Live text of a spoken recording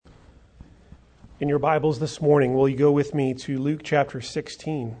In your Bibles this morning, will you go with me to Luke chapter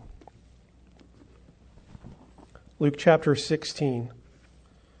 16? Luke chapter 16.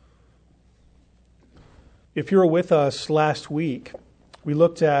 If you were with us last week, we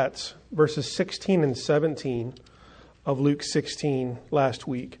looked at verses 16 and 17 of Luke 16 last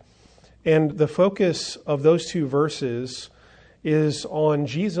week. And the focus of those two verses is on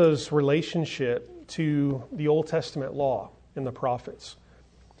Jesus' relationship to the Old Testament law and the prophets.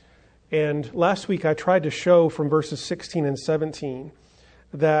 And last week I tried to show from verses 16 and 17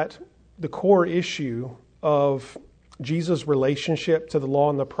 that the core issue of Jesus' relationship to the law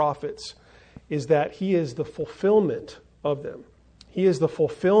and the prophets is that he is the fulfillment of them. He is the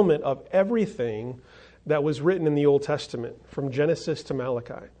fulfillment of everything that was written in the Old Testament from Genesis to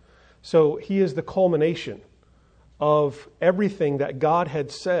Malachi. So he is the culmination of everything that God had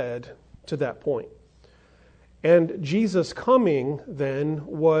said to that point. And Jesus' coming then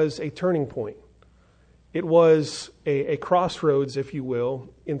was a turning point. It was a crossroads, if you will,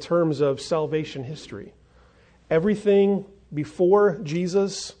 in terms of salvation history. Everything before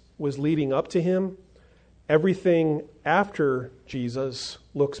Jesus was leading up to him. Everything after Jesus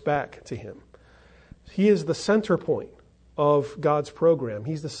looks back to him. He is the center point of God's program.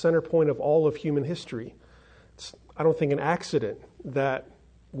 He's the center point of all of human history. It's, I don't think, an accident that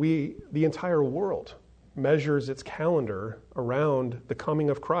the entire world measures its calendar around the coming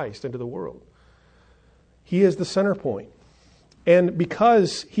of Christ into the world. He is the center point. And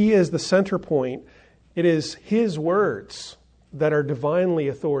because he is the center point, it is his words that are divinely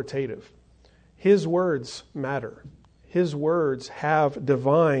authoritative. His words matter. His words have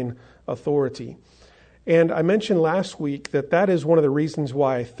divine authority. And I mentioned last week that is one of the reasons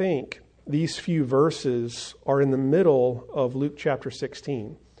why I think these few verses are in the middle of Luke chapter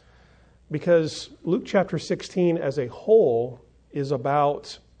 16. Because Luke chapter 16 as a whole is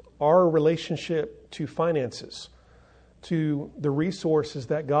about our relationship to finances, to the resources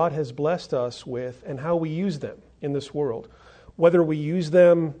that God has blessed us with and how we use them in this world. Whether we use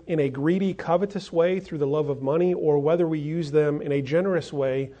them in a greedy, covetous way through the love of money, or whether we use them in a generous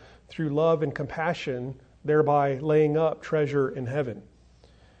way through love and compassion, thereby laying up treasure in heaven.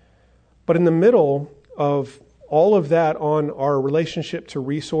 But in the middle of all of that on our relationship to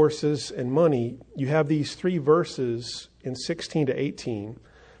resources and money, you have these three verses in 16 to 18.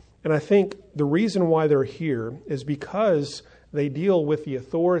 And I think the reason why they're here is because they deal with the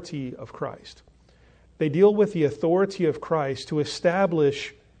authority of Christ. They deal with the authority of Christ to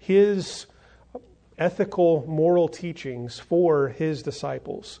establish his ethical, moral teachings for his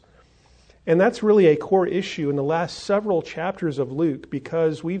disciples. And that's really a core issue in the last several chapters of Luke,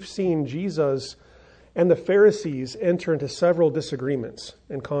 because we've seen Jesus and the Pharisees enter into several disagreements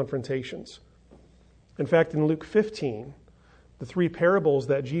and confrontations. In fact, in Luke 15, the three parables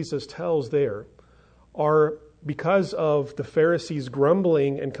that Jesus tells there are because of the Pharisees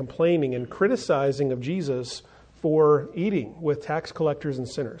grumbling and complaining and criticizing of Jesus for eating with tax collectors and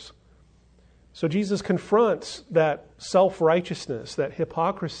sinners. So Jesus confronts that self-righteousness, that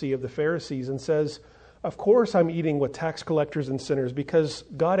hypocrisy of the Pharisees, and says, of course I'm eating with tax collectors and sinners because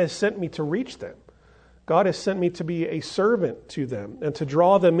God has sent me to reach them. God has sent me to be a servant to them and to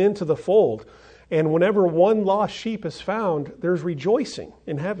draw them into the fold. And whenever one lost sheep is found, there's rejoicing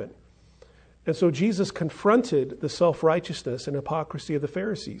in heaven. And so Jesus confronted the self-righteousness and hypocrisy of the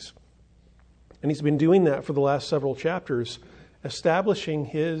Pharisees. And he's been doing that for the last several chapters, establishing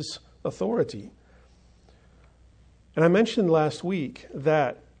his authority. And I mentioned last week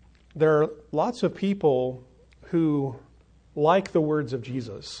that there are lots of people who like the words of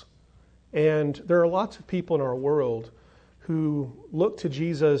Jesus. And there are lots of people in our world who look to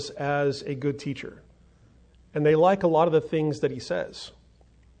Jesus as a good teacher. And they like a lot of the things that he says.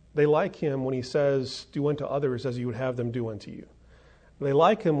 They like him when he says, do unto others as you would have them do unto you. They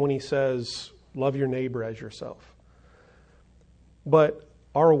like him when he says, love your neighbor as yourself. But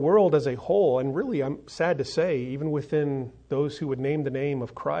our world as a whole, and really I'm sad to say, even within those who would name the name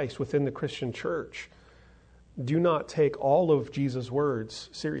of Christ within the Christian church, do not take all of Jesus' words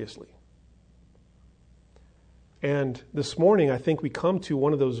seriously. And this morning, I think we come to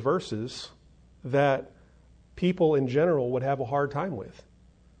one of those verses that people in general would have a hard time with.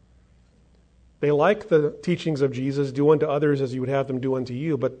 They like the teachings of Jesus, do unto others as you would have them do unto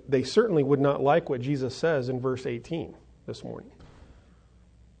you, but they certainly would not like what Jesus says in verse 18 this morning,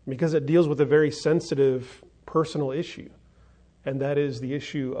 because it deals with a very sensitive personal issue, and that is the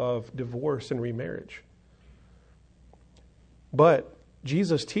issue of divorce and remarriage. But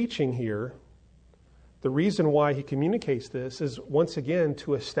Jesus' teaching here, the reason why he communicates this is, once again,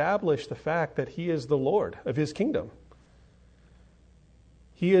 to establish the fact that he is the Lord of his kingdom.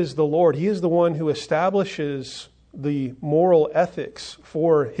 He is the Lord. He is the one who establishes the moral ethics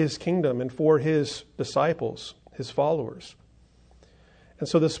for his kingdom and for his disciples, his followers. And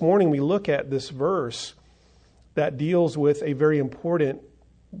so this morning we look at this verse that deals with a very important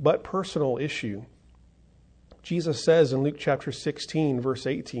but personal issue. Jesus says in Luke chapter 16, verse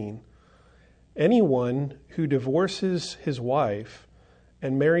 18, anyone who divorces his wife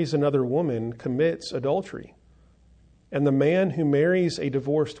and marries another woman commits adultery. And the man who marries a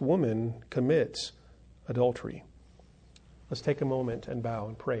divorced woman commits adultery. Let's take a moment and bow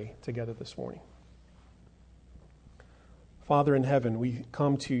and pray together this morning. Father in heaven, we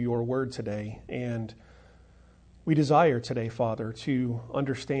come to your word today, and we desire today, Father, to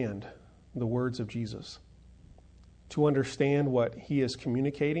understand the words of Jesus, to understand what he is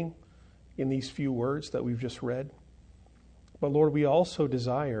communicating in these few words that we've just read. But Lord, we also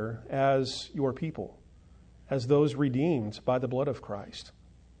desire, as your people, as those redeemed by the blood of Christ,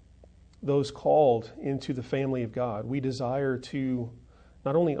 those called into the family of God, we desire to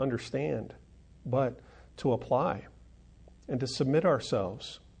not only understand, but to apply and to submit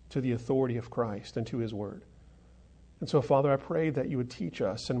ourselves to the authority of Christ and to his word. And so, Father, I pray that you would teach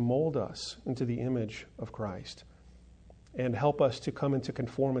us and mold us into the image of Christ and help us to come into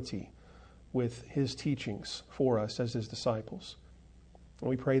conformity with his teachings for us as his disciples. And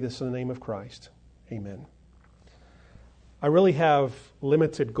we pray this in the name of Christ. Amen. I really have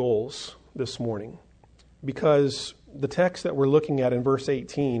limited goals this morning because the text that we're looking at in verse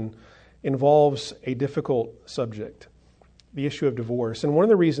 18 involves a difficult subject, the issue of divorce. And one of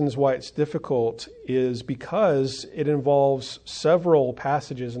the reasons why it's difficult is because it involves several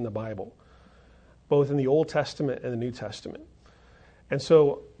passages in the Bible, both in the Old Testament and the New Testament. And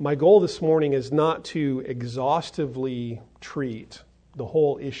so my goal this morning is not to exhaustively treat the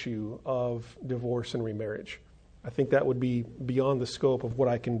whole issue of divorce and remarriage. I think that would be beyond the scope of what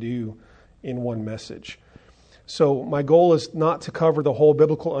I can do in one message. So my goal is not to cover the whole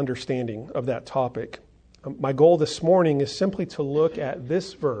biblical understanding of that topic. My goal this morning is simply to look at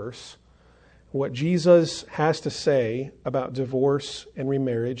this verse, what Jesus has to say about divorce and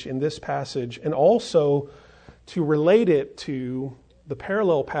remarriage in this passage, and also to relate it to the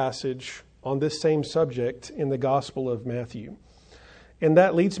parallel passage on this same subject in the Gospel of Matthew. And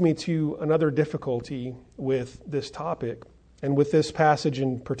that leads me to another difficulty with this topic and with this passage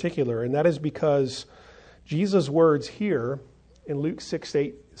in particular, and that is because Jesus' words here in Luke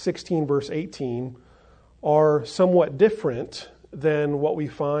 16, verse 18, are somewhat different than what we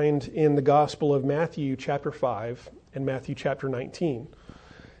find in the Gospel of Matthew chapter 5 and Matthew chapter 19.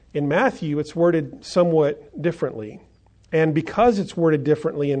 In Matthew, it's worded somewhat differently. And because it's worded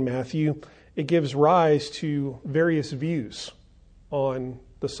differently in Matthew, it gives rise to various views on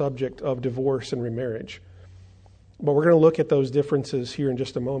the subject of divorce and remarriage. But we're going to look at those differences here in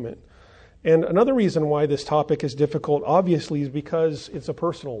just a moment. And another reason why this topic is difficult, obviously, is because it's a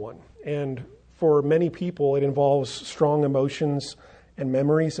personal one. And for many people, it involves strong emotions and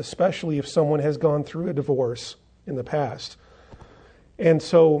memories, especially if someone has gone through a divorce in the past. And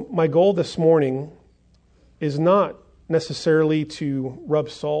so my goal this morning is not necessarily to rub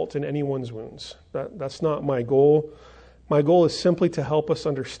salt in anyone's wounds. That's not my goal. My goal is simply to help us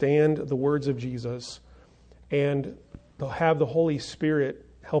understand the words of Jesus and to have the Holy Spirit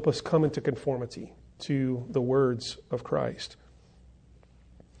help us come into conformity to the words of Christ.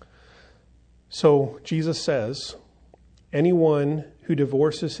 So Jesus says, anyone who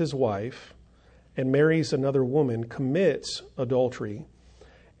divorces his wife and marries another woman commits adultery,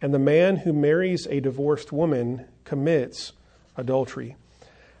 and the man who marries a divorced woman commits adultery.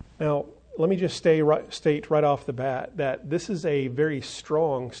 Now, let me just state right off the bat that this is a very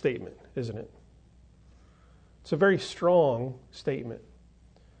strong statement, isn't it? It's a very strong statement.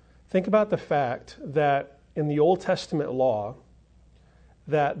 Think about the fact that in the Old Testament law,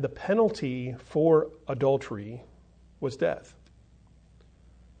 that the penalty for adultery was death.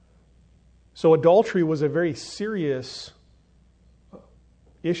 So adultery was a very serious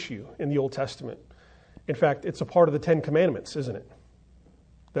issue in the Old Testament. In fact, it's a part of the Ten Commandments, isn't it?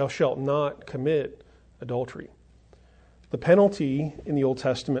 Thou shalt not commit adultery. The penalty in the Old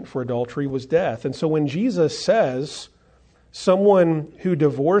Testament for adultery was death. And so when Jesus says someone who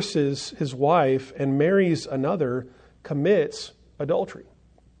divorces his wife and marries another commits adultery.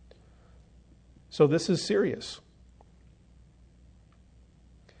 So this is serious.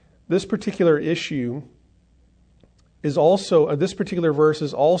 This particular issue is also, this particular verse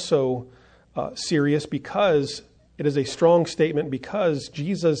is also serious because it is a strong statement, because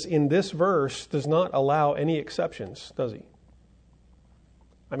Jesus in this verse does not allow any exceptions, does he?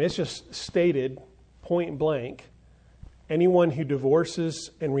 I mean, it's just stated point blank, anyone who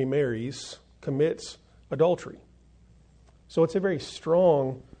divorces and remarries commits adultery. So it's a very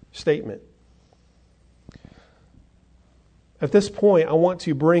strong statement. At this point, I want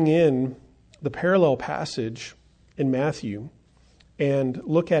to bring in the parallel passage in Matthew and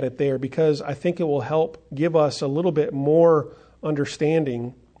look at it there, because I think it will help give us a little bit more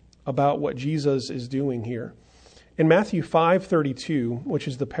understanding about what Jesus is doing here. In Matthew 5:32, which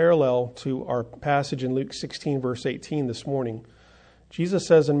is the parallel to our passage in Luke 16, verse 18 this morning, Jesus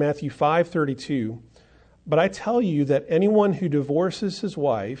says in Matthew 5:32, "But I tell you that anyone who divorces his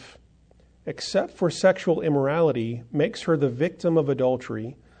wife, except for sexual immorality, makes her the victim of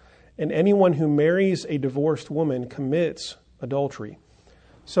adultery, and anyone who marries a divorced woman commits adultery."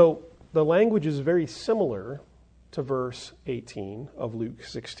 So the language is very similar to verse 18 of Luke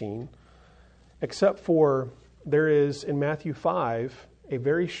 16, except for there is in Matthew 5 a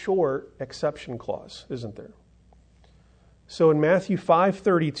very short exception clause, isn't there? So in Matthew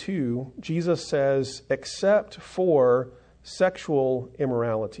 5:32, Jesus says, "except for sexual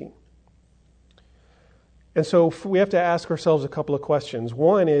immorality." And so we have to ask ourselves a couple of questions.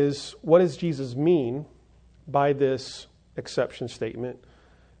 One is, what does Jesus mean by this exception statement?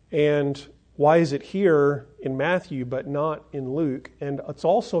 And why is it here in Matthew but not in Luke? And it's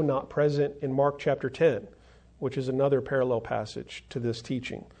also not present in Mark chapter 10, which is another parallel passage to this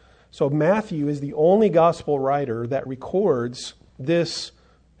teaching. So Matthew is the only gospel writer that records this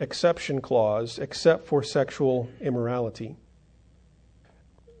exception clause, except for sexual immorality.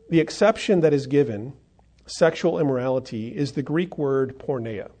 The exception that is given, sexual immorality, is the Greek word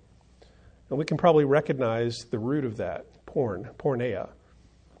porneia. And we can probably recognize the root of that, porneia.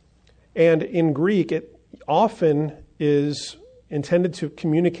 And in Greek, it often is intended to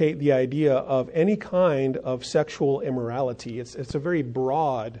communicate the idea of any kind of sexual immorality. It's a very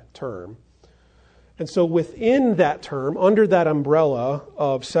broad term. And so within that term, under that umbrella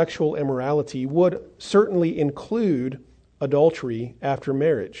of sexual immorality, would certainly include adultery after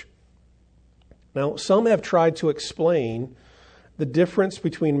marriage. Now, some have tried to explain the difference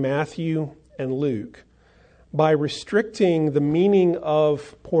between Matthew and Luke by restricting the meaning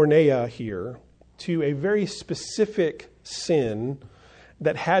of porneia here to a very specific sin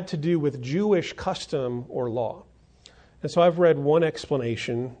that had to do with Jewish custom or law. And so I've read one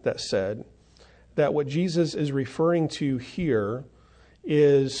explanation that said that what Jesus is referring to here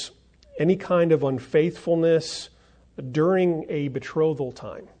is any kind of unfaithfulness during a betrothal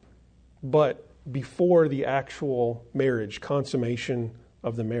time, but before the actual marriage, consummation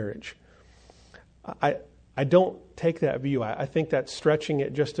of the marriage. I don't take that view. I think that's stretching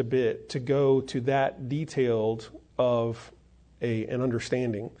it just a bit to go to that detailed of an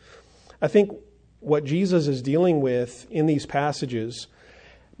understanding. I think what Jesus is dealing with in these passages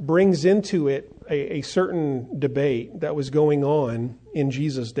brings into it a certain debate that was going on in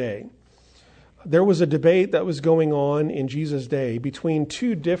Jesus' day. There was a debate that was going on in Jesus' day between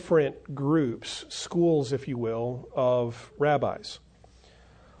two different groups, schools, if you will, of rabbis.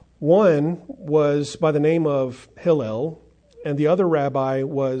 One was by the name of Hillel, and the other rabbi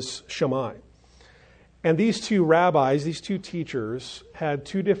was Shammai. And these two rabbis, these two teachers, had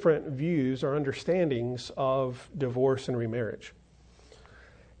two different views or understandings of divorce and remarriage.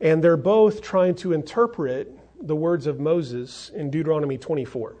 And they're both trying to interpret the words of Moses in Deuteronomy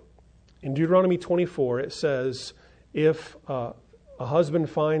 24. In Deuteronomy 24, it says, if a husband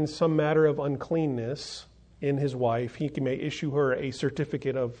finds some matter of uncleanness in his wife, he may issue her a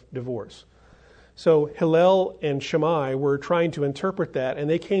certificate of divorce. So Hillel and Shammai were trying to interpret that, and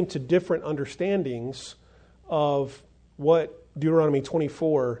they came to different understandings of what Deuteronomy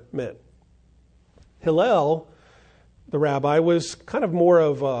 24 meant. Hillel, the rabbi, was kind of more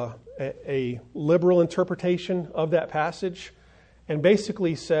of a liberal interpretation of that passage, and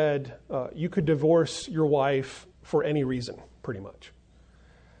basically said you could divorce your wife for any reason, pretty much.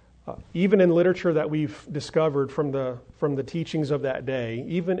 Even in literature that we've discovered from the teachings of that day,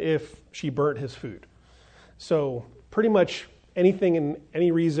 even if she burnt his food. So pretty much anything and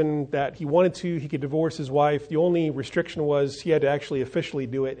any reason that he wanted to, he could divorce his wife. The only restriction was he had to actually officially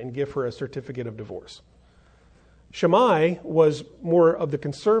do it and give her a certificate of divorce. Shammai was more of the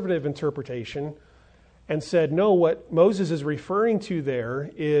conservative interpretation and said, no, what Moses is referring to there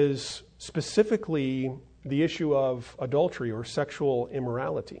is specifically the issue of adultery or sexual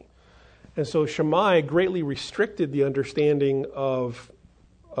immorality. And so Shammai greatly restricted the understanding of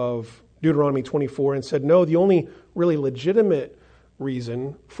Deuteronomy 24 and said, no, the only really legitimate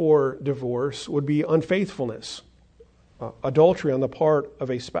reason for divorce would be unfaithfulness, adultery on the part of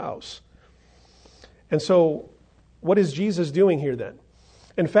a spouse. And so what is Jesus doing here then?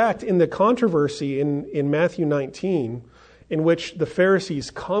 In fact, in the controversy in Matthew 19, in which the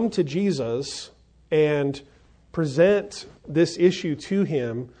Pharisees come to Jesus and present this issue to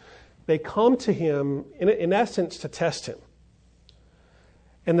him. They come to him, in essence, to test him.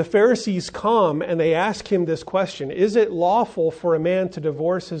 And the Pharisees come and they ask him this question: is it lawful for a man to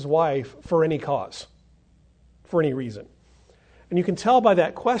divorce his wife for any cause, for any reason? And you can tell by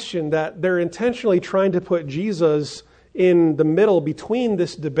that question that they're intentionally trying to put Jesus in the middle between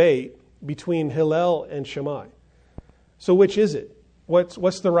this debate between Hillel and Shammai. So which is it?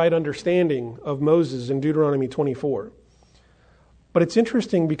 What's the right understanding of Moses in Deuteronomy 24? But it's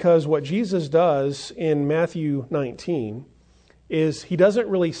interesting because what Jesus does in Matthew 19 is he doesn't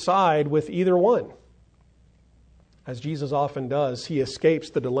really side with either one. As Jesus often does, he escapes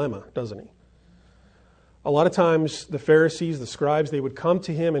the dilemma, doesn't he? A lot of times the Pharisees, the scribes, they would come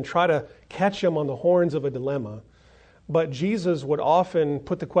to him and try to catch him on the horns of a dilemma. But Jesus would often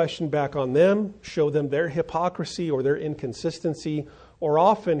put the question back on them, show them their hypocrisy or their inconsistency, or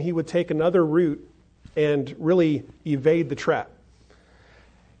often he would take another route and really evade the trap.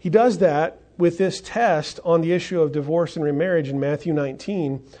 He does that with this test on the issue of divorce and remarriage in Matthew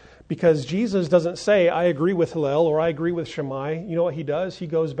 19, because Jesus doesn't say, I agree with Hillel or I agree with Shammai. You know what he does? He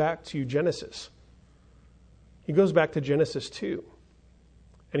goes back to Genesis. He goes back to Genesis 2.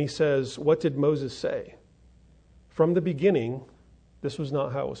 And he says, what did Moses say? From the beginning, this was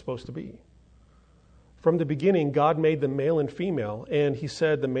not how it was supposed to be. From the beginning, God made them male and female. And he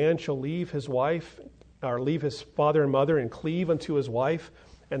said, the man shall leave his wife, or leave his father and mother, and cleave unto his wife,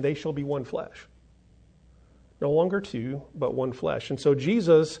 and they shall be one flesh. No longer two, but one flesh. And so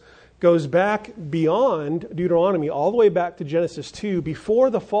Jesus goes back beyond Deuteronomy, all the way back to Genesis 2, before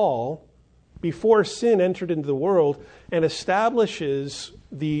the fall, before sin entered into the world, and establishes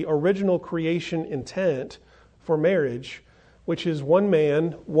the original creation intent for marriage, which is one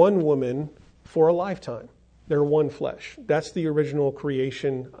man, one woman for a lifetime. They're one flesh. That's the original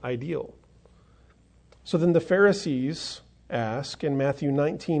creation ideal. So then the Pharisees ask in Matthew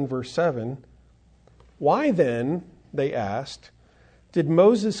 19, verse 7, why then, they asked, did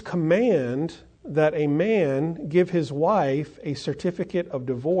Moses command that a man give his wife a certificate of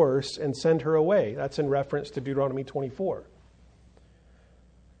divorce and send her away? That's in reference to Deuteronomy 24.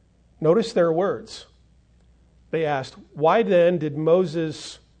 Notice their words. They asked, why then did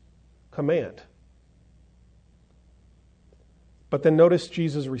Moses command? But then notice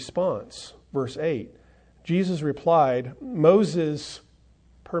Jesus' response, verse 8. Jesus replied, Moses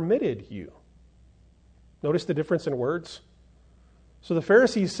permitted you. Notice the difference in words. So the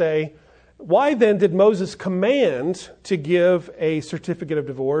Pharisees say, why then did Moses command to give a certificate of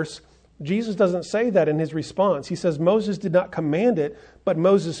divorce? Jesus doesn't say that in his response. He says Moses did not command it, but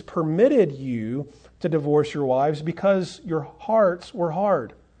Moses permitted you to divorce your wives because your hearts were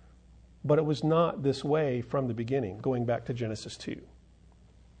hard. But it was not this way from the beginning, going back to Genesis 2.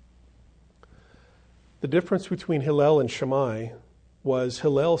 The difference between Hillel and Shammai was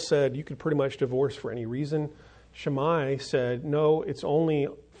Hillel said you could pretty much divorce for any reason. Shammai said, no, it's only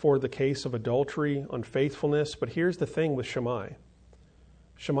for the case of adultery, unfaithfulness. But here's the thing with Shammai.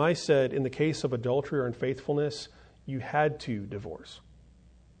 Shammai said, in the case of adultery or unfaithfulness, you had to divorce.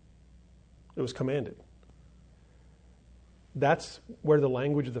 It was commanded. That's where the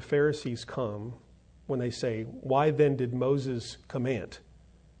language of the Pharisees come when they say, why then did Moses command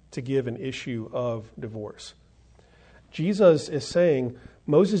to give an issue of divorce? Jesus is saying,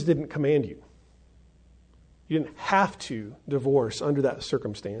 Moses didn't command you. You didn't have to divorce under that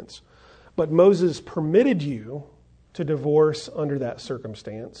circumstance. But Moses permitted you to divorce under that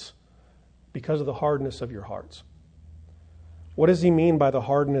circumstance because of the hardness of your hearts. What does he mean by the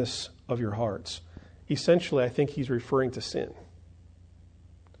hardness of your hearts? Essentially, I think he's referring to sin.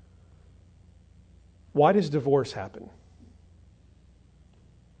 Why does divorce happen?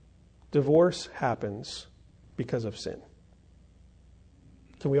 Divorce happens because of sin.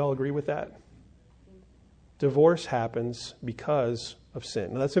 Can we all agree with that? Divorce happens because of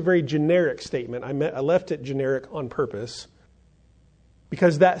sin. Now, that's a very generic statement. I left it generic on purpose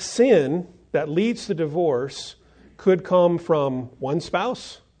because that sin that leads to divorce could come from one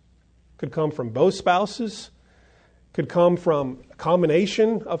spouse, could come from both spouses, could come from a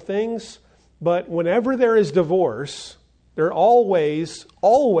combination of things. But whenever there is divorce, there always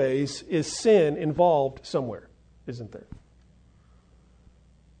is sin involved somewhere, isn't there?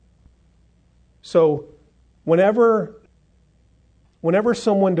 So whenever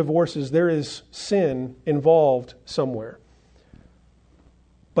someone divorces, there is sin involved somewhere.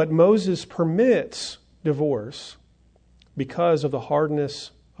 But Moses permits divorce because of the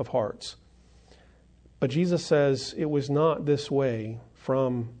hardness of hearts. But Jesus says it was not this way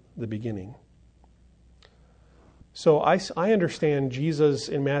from the beginning. So I understand Jesus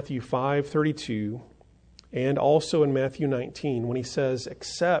in Matthew 5:32 and also in Matthew 19 when he says,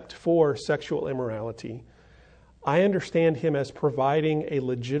 except for sexual immorality. I understand him as providing a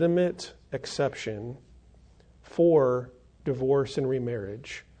legitimate exception for divorce and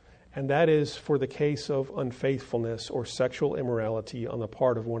remarriage, and that is for the case of unfaithfulness or sexual immorality on the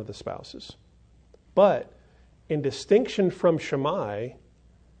part of one of the spouses. But in distinction from Shammai,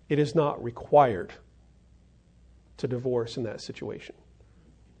 it is not required to divorce in that situation.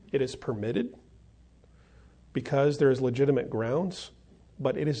 It is permitted because there is legitimate grounds,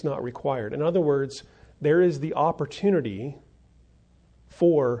 but it is not required. In other words, there is the opportunity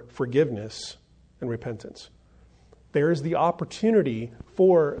for forgiveness and repentance. There is the opportunity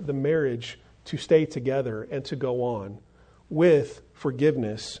for the marriage to stay together and to go on with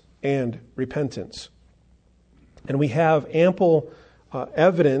forgiveness and repentance. And we have ample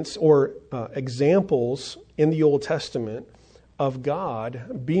evidence or examples in the Old Testament of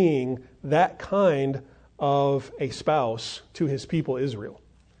God being that kind of a spouse to his people Israel.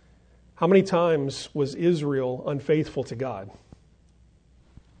 How many times was Israel unfaithful to God?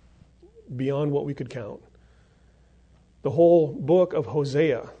 Beyond what we could count. The whole book of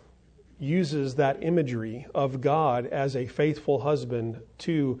Hosea uses that imagery of God as a faithful husband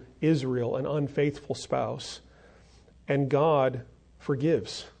to Israel, an unfaithful spouse. And God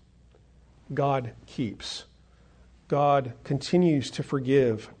forgives. God keeps. God continues to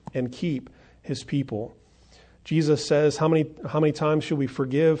forgive and keep his people. Jesus says, how many times should we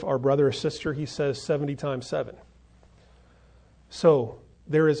forgive our brother or sister? He says 70 times 7. So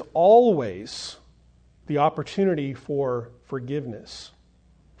there is always the opportunity for forgiveness,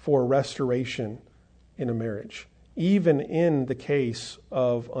 for restoration in a marriage, even in the case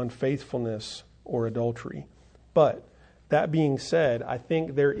of unfaithfulness or adultery. But that being said, I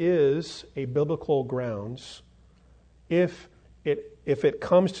think there is a biblical grounds if it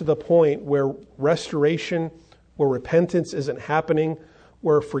comes to the point where restoration, where repentance isn't happening,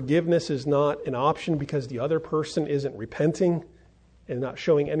 where forgiveness is not an option because the other person isn't repenting and not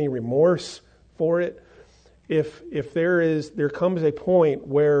showing any remorse for it. If there comes a point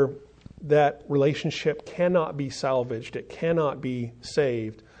where that relationship cannot be salvaged, it cannot be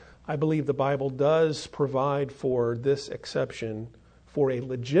saved, I believe the Bible does provide for this exception for a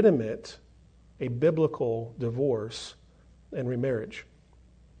legitimate, a biblical divorce and remarriage.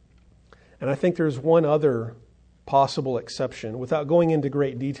 And I think there's one other possible exception. Without going into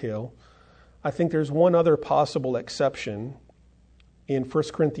great detail, I think there's one other possible exception in 1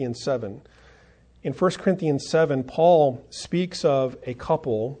 Corinthians 7. In 1 Corinthians 7, Paul speaks of a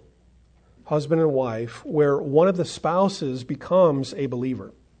couple, husband and wife, where one of the spouses becomes a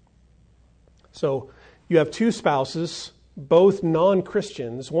believer. So you have two spouses, both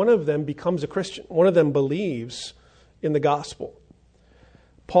non-Christians. One of them becomes a Christian. One of them believes in the gospel.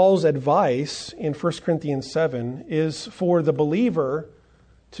 Paul's advice in 1 Corinthians 7 is for the believer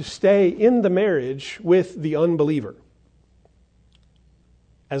to stay in the marriage with the unbeliever,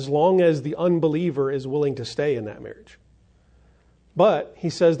 as long as the unbeliever is willing to stay in that marriage. But he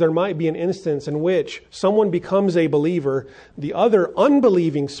says there might be an instance in which someone becomes a believer, the other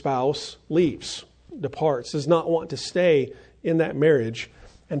unbelieving spouse leaves, departs, does not want to stay in that marriage.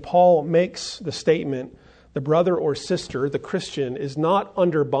 And Paul makes the statement, the brother or sister, the Christian, is not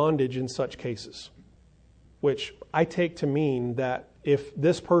under bondage in such cases, which I take to mean that if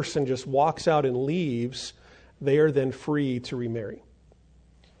this person just walks out and leaves, they are then free to remarry.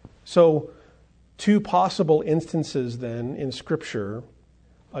 So, two possible instances then in Scripture,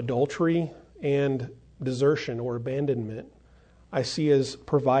 adultery and desertion or abandonment, I see as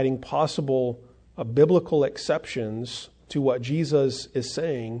providing possible biblical exceptions to what Jesus is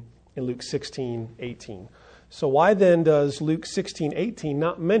saying in Luke 16:18. So why then does Luke 16:18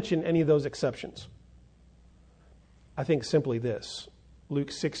 not mention any of those exceptions? I think simply this. Luke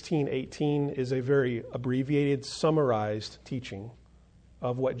 16:18 is a very abbreviated, summarized teaching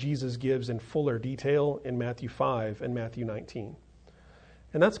of what Jesus gives in fuller detail in Matthew 5 and Matthew 19.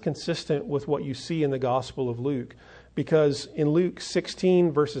 And that's consistent with what you see in the Gospel of Luke, because in Luke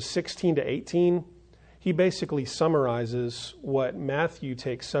 16, verses 16 to 18, he basically summarizes what Matthew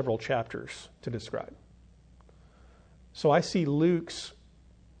takes several chapters to describe. So I see Luke's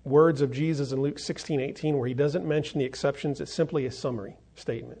words of Jesus in Luke 16:18, where he doesn't mention the exceptions. It's simply a summary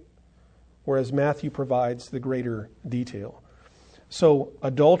statement, whereas Matthew provides the greater detail. So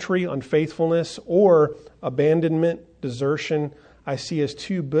adultery, unfaithfulness, or abandonment, desertion, I see as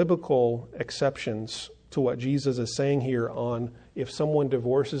two biblical exceptions to what Jesus is saying here on if someone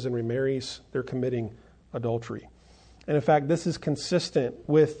divorces and remarries, they're committing adultery. And in fact, this is consistent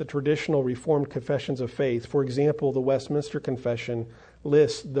with the traditional Reformed confessions of faith. For example, the Westminster Confession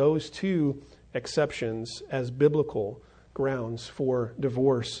lists those two exceptions as biblical grounds for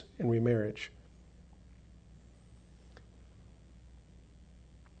divorce and remarriage.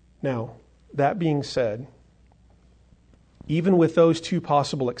 Now, that being said, even with those two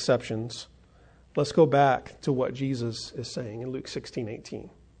possible exceptions, let's go back to what Jesus is saying in Luke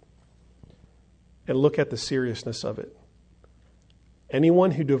 16:18 and look at the seriousness of it.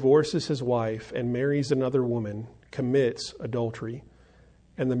 Anyone who divorces his wife and marries another woman commits adultery,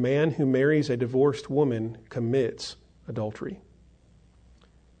 and the man who marries a divorced woman commits adultery.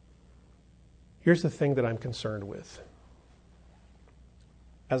 Here's the thing that I'm concerned with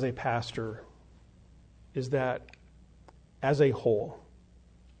as a pastor, is that as a whole,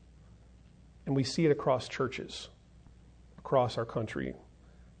 and we see it across churches, across our country,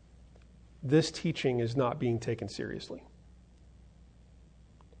 this teaching is not being taken seriously.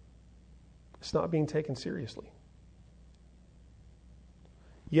 It's not being taken seriously.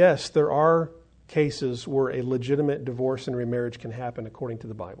 Yes, there are cases where a legitimate divorce and remarriage can happen according to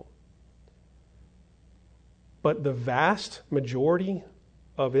the Bible. But the vast majority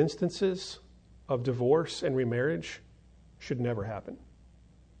of instances of divorce and remarriage should never happen.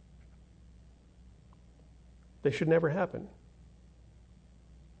 They should never happen.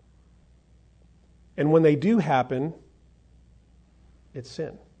 And when they do happen, it's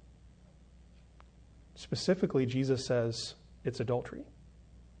sin. Specifically, Jesus says it's adultery.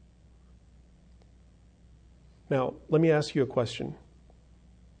 Now, let me ask you a question.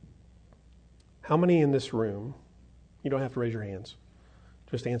 How many in this room, you don't have to raise your hands,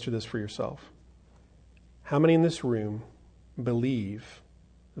 just answer this for yourself. How many in this room believe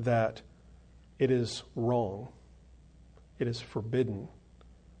that it is wrong, it is forbidden,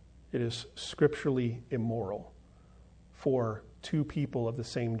 it is scripturally immoral for two people of the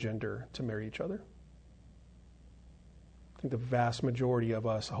same gender to marry each other? I think the vast majority of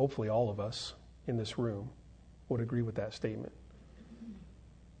us, hopefully all of us in this room, would agree with that statement.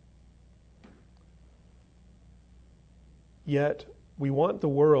 Yet, we want the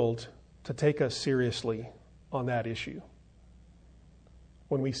world to take us seriously on that issue.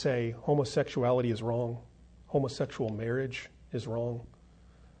 When we say homosexuality is wrong, homosexual marriage is wrong,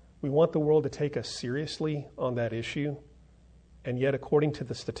 we want the world to take us seriously on that issue, and yet, according to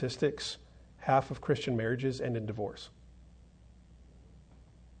the statistics, half of Christian marriages end in divorce.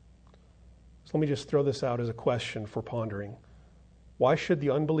 So let me just throw this out as a question for pondering. Why should the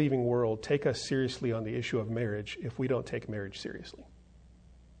unbelieving world take us seriously on the issue of marriage if we don't take marriage seriously?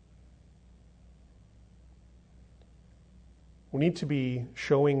 We need to be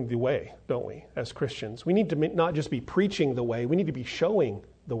showing the way, don't we, as Christians? We need to not just be preaching the way, we need to be showing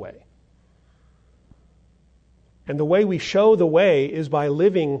the way. And the way we show the way is by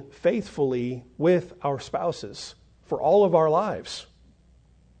living faithfully with our spouses for all of our lives.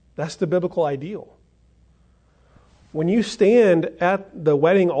 That's the biblical ideal. When you stand at the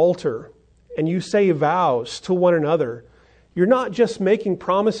wedding altar and you say vows to one another, you're not just making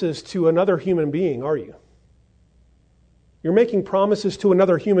promises to another human being, are you? You're making promises to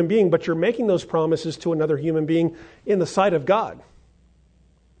another human being, but you're making those promises to another human being in the sight of God.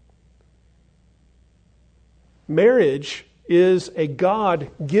 Marriage is a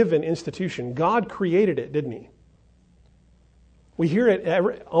God-given institution. God created it, didn't He? We hear it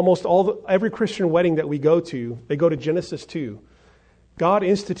every Christian wedding that we go to. They go to Genesis 2. God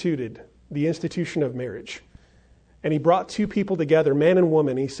instituted the institution of marriage. And He brought two people together, man and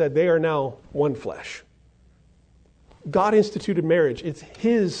woman. He said they are now one flesh. God instituted marriage. It's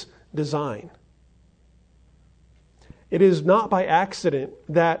His design. It is not by accident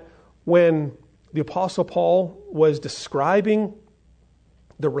that when the Apostle Paul was describing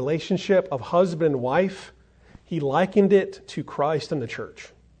the relationship of husband and wife, he likened it to Christ and the church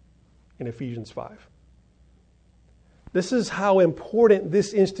in Ephesians 5. This is how important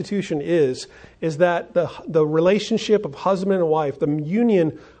this institution is that the relationship of husband and wife, the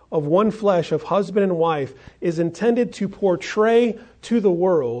union of one flesh of husband and wife, is intended to portray to the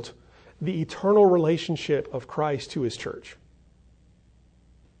world the eternal relationship of Christ to His church.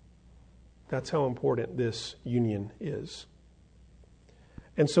 That's how important this union is.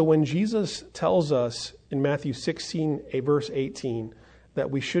 And so when Jesus tells us in Matthew 16, verse 18, that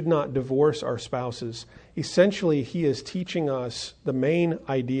we should not divorce our spouses, essentially He is teaching us the main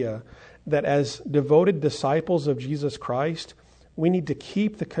idea that as devoted disciples of Jesus Christ, we need to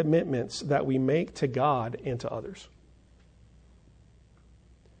keep the commitments that we make to God and to others.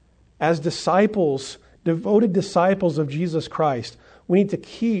 As disciples, devoted disciples of Jesus Christ, we need to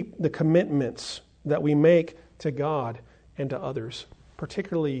keep the commitments that we make to God and to others,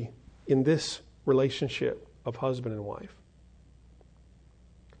 particularly in this relationship of husband and wife.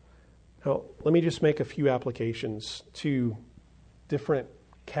 Now, let me just make a few applications to different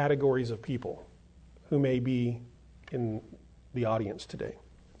categories of people who may be in the audience today.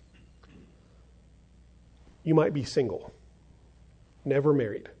 You might be single, never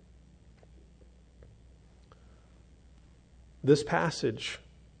married. This passage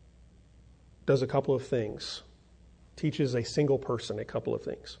does a couple of things, teaches a single person a couple of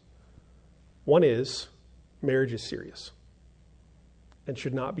things. One is, marriage is serious and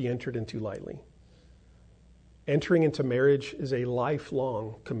should not be entered into lightly. Entering into marriage is a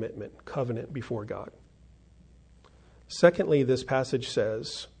lifelong commitment, covenant before God. Secondly, this passage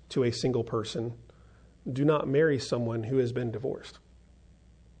says to a single person, do not marry someone who has been divorced.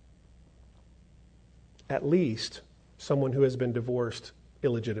 At least someone who has been divorced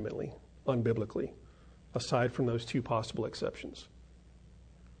illegitimately, unbiblically, aside from those two possible exceptions.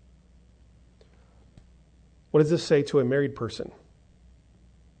 What does this say to a married person?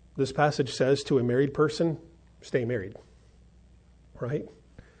 This passage says to a married person, stay married. Right?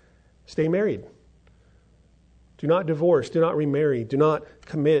 Stay married. Do not divorce. Do not remarry. Do not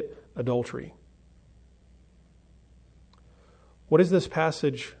commit adultery. What does this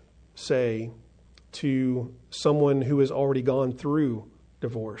passage say to someone who has already gone through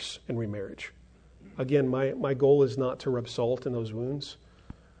divorce and remarriage? Again, my goal is not to rub salt in those wounds,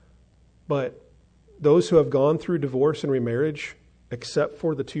 but those who have gone through divorce and remarriage, except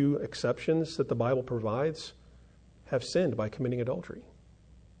for the two exceptions that the Bible provides, have sinned by committing adultery.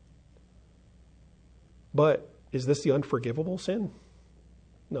 But is this the unforgivable sin?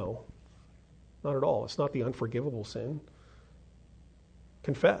 No, not at all. It's not the unforgivable sin.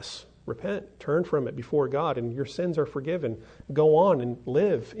 Confess, repent, turn from it before God, and your sins are forgiven. Go on and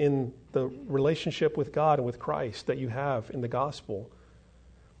live in the relationship with God and with Christ that you have in the gospel.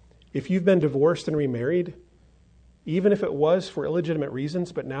 If you've been divorced and remarried, even if it was for illegitimate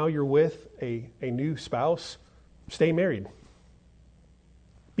reasons, but now you're with a new spouse, stay married.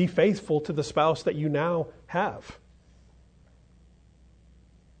 Be faithful to the spouse that you now have.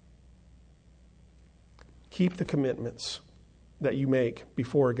 Keep the commitments that you make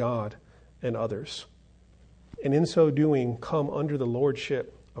before God and others. And in so doing, come under the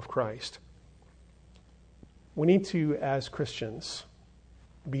lordship of Christ. We need to, as Christians,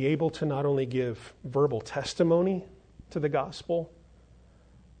 be able to not only give verbal testimony to the gospel,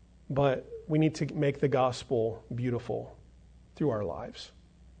 but we need to make the gospel beautiful through our lives.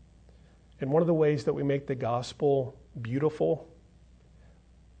 And one of the ways that we make the gospel beautiful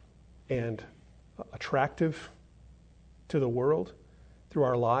and attractive to the world through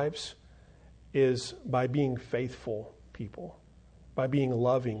our lives is by being faithful people, by being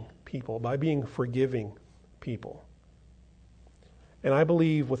loving people, by being forgiving people. And I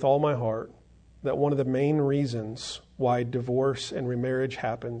believe with all my heart that one of the main reasons why divorce and remarriage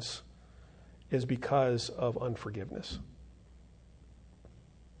happens is because of unforgiveness.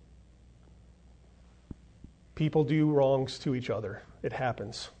 People do wrongs to each other. It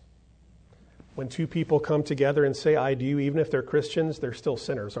happens. When two people come together and say, I do, even if they're Christians, they're still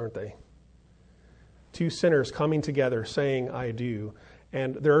sinners, aren't they? Two sinners coming together saying, I do.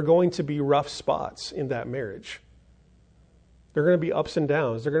 And there are going to be rough spots in that marriage. There are going to be ups and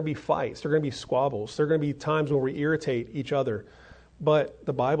downs. There are going to be fights. There are going to be squabbles. There are going to be times when we irritate each other. But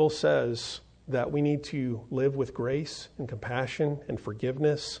the Bible says that we need to live with grace and compassion and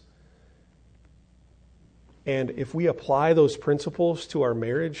forgiveness. And if we apply those principles to our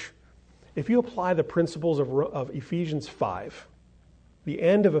marriage, if you apply the principles of Ephesians 5, the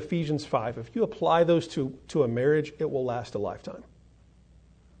end of Ephesians 5, if you apply those to a marriage, it will last a lifetime.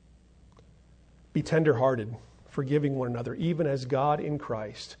 Be tenderhearted, forgiving one another, even as God in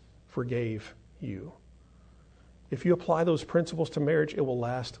Christ forgave you. If you apply those principles to marriage, it will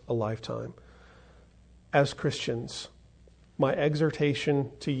last a lifetime. As Christians, my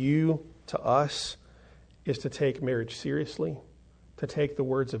exhortation to you, to us, is to take marriage seriously, to take the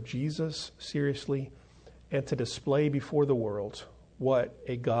words of Jesus seriously, and to display before the world what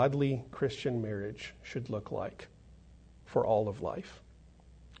a godly Christian marriage should look like for all of life.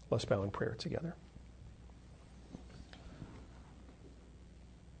 Let's bow in prayer together.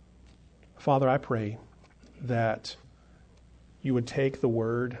 Father, I pray that you would take the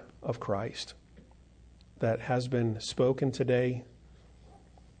word of Christ that has been spoken today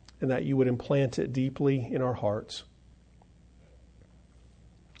and that you would implant it deeply in our hearts.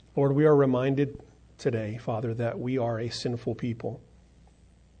 Lord, we are reminded today, Father, that we are a sinful people,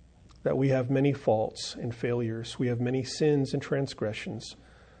 that we have many faults and failures. We have many sins and transgressions.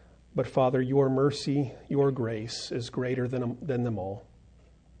 But Father, your mercy, your grace is greater than them all.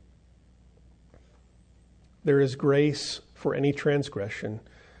 There is grace for any transgression.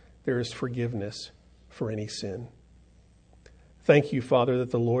 There is forgiveness for any sin. Thank you, Father,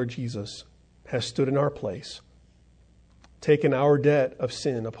 that the Lord Jesus has stood in our place, taken our debt of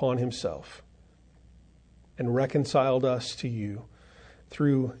sin upon himself, and reconciled us to you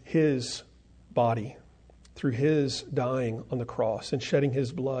through his body, through his dying on the cross and shedding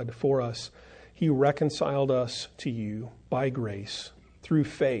his blood for us. He reconciled us to you by grace through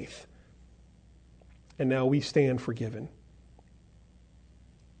faith. And now we stand forgiven.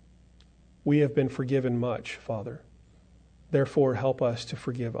 We have been forgiven much, Father. Therefore, help us to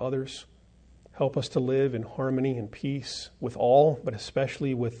forgive others. Help us to live in harmony and peace with all, but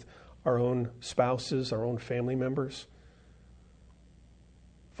especially with our own spouses, our own family members.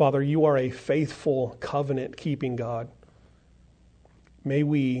 Father, you are a faithful, covenant-keeping God. May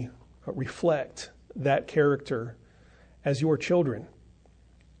we reflect that character as your children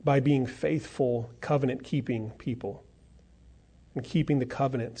by being faithful, covenant-keeping people and keeping the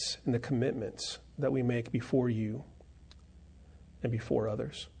covenants and the commitments that we make before you and before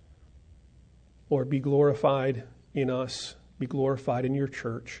others. Lord, be glorified in us, be glorified in your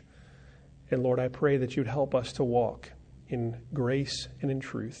church. And Lord, I pray that you'd help us to walk in grace and in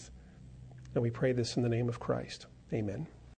truth. And we pray this in the name of Christ. Amen.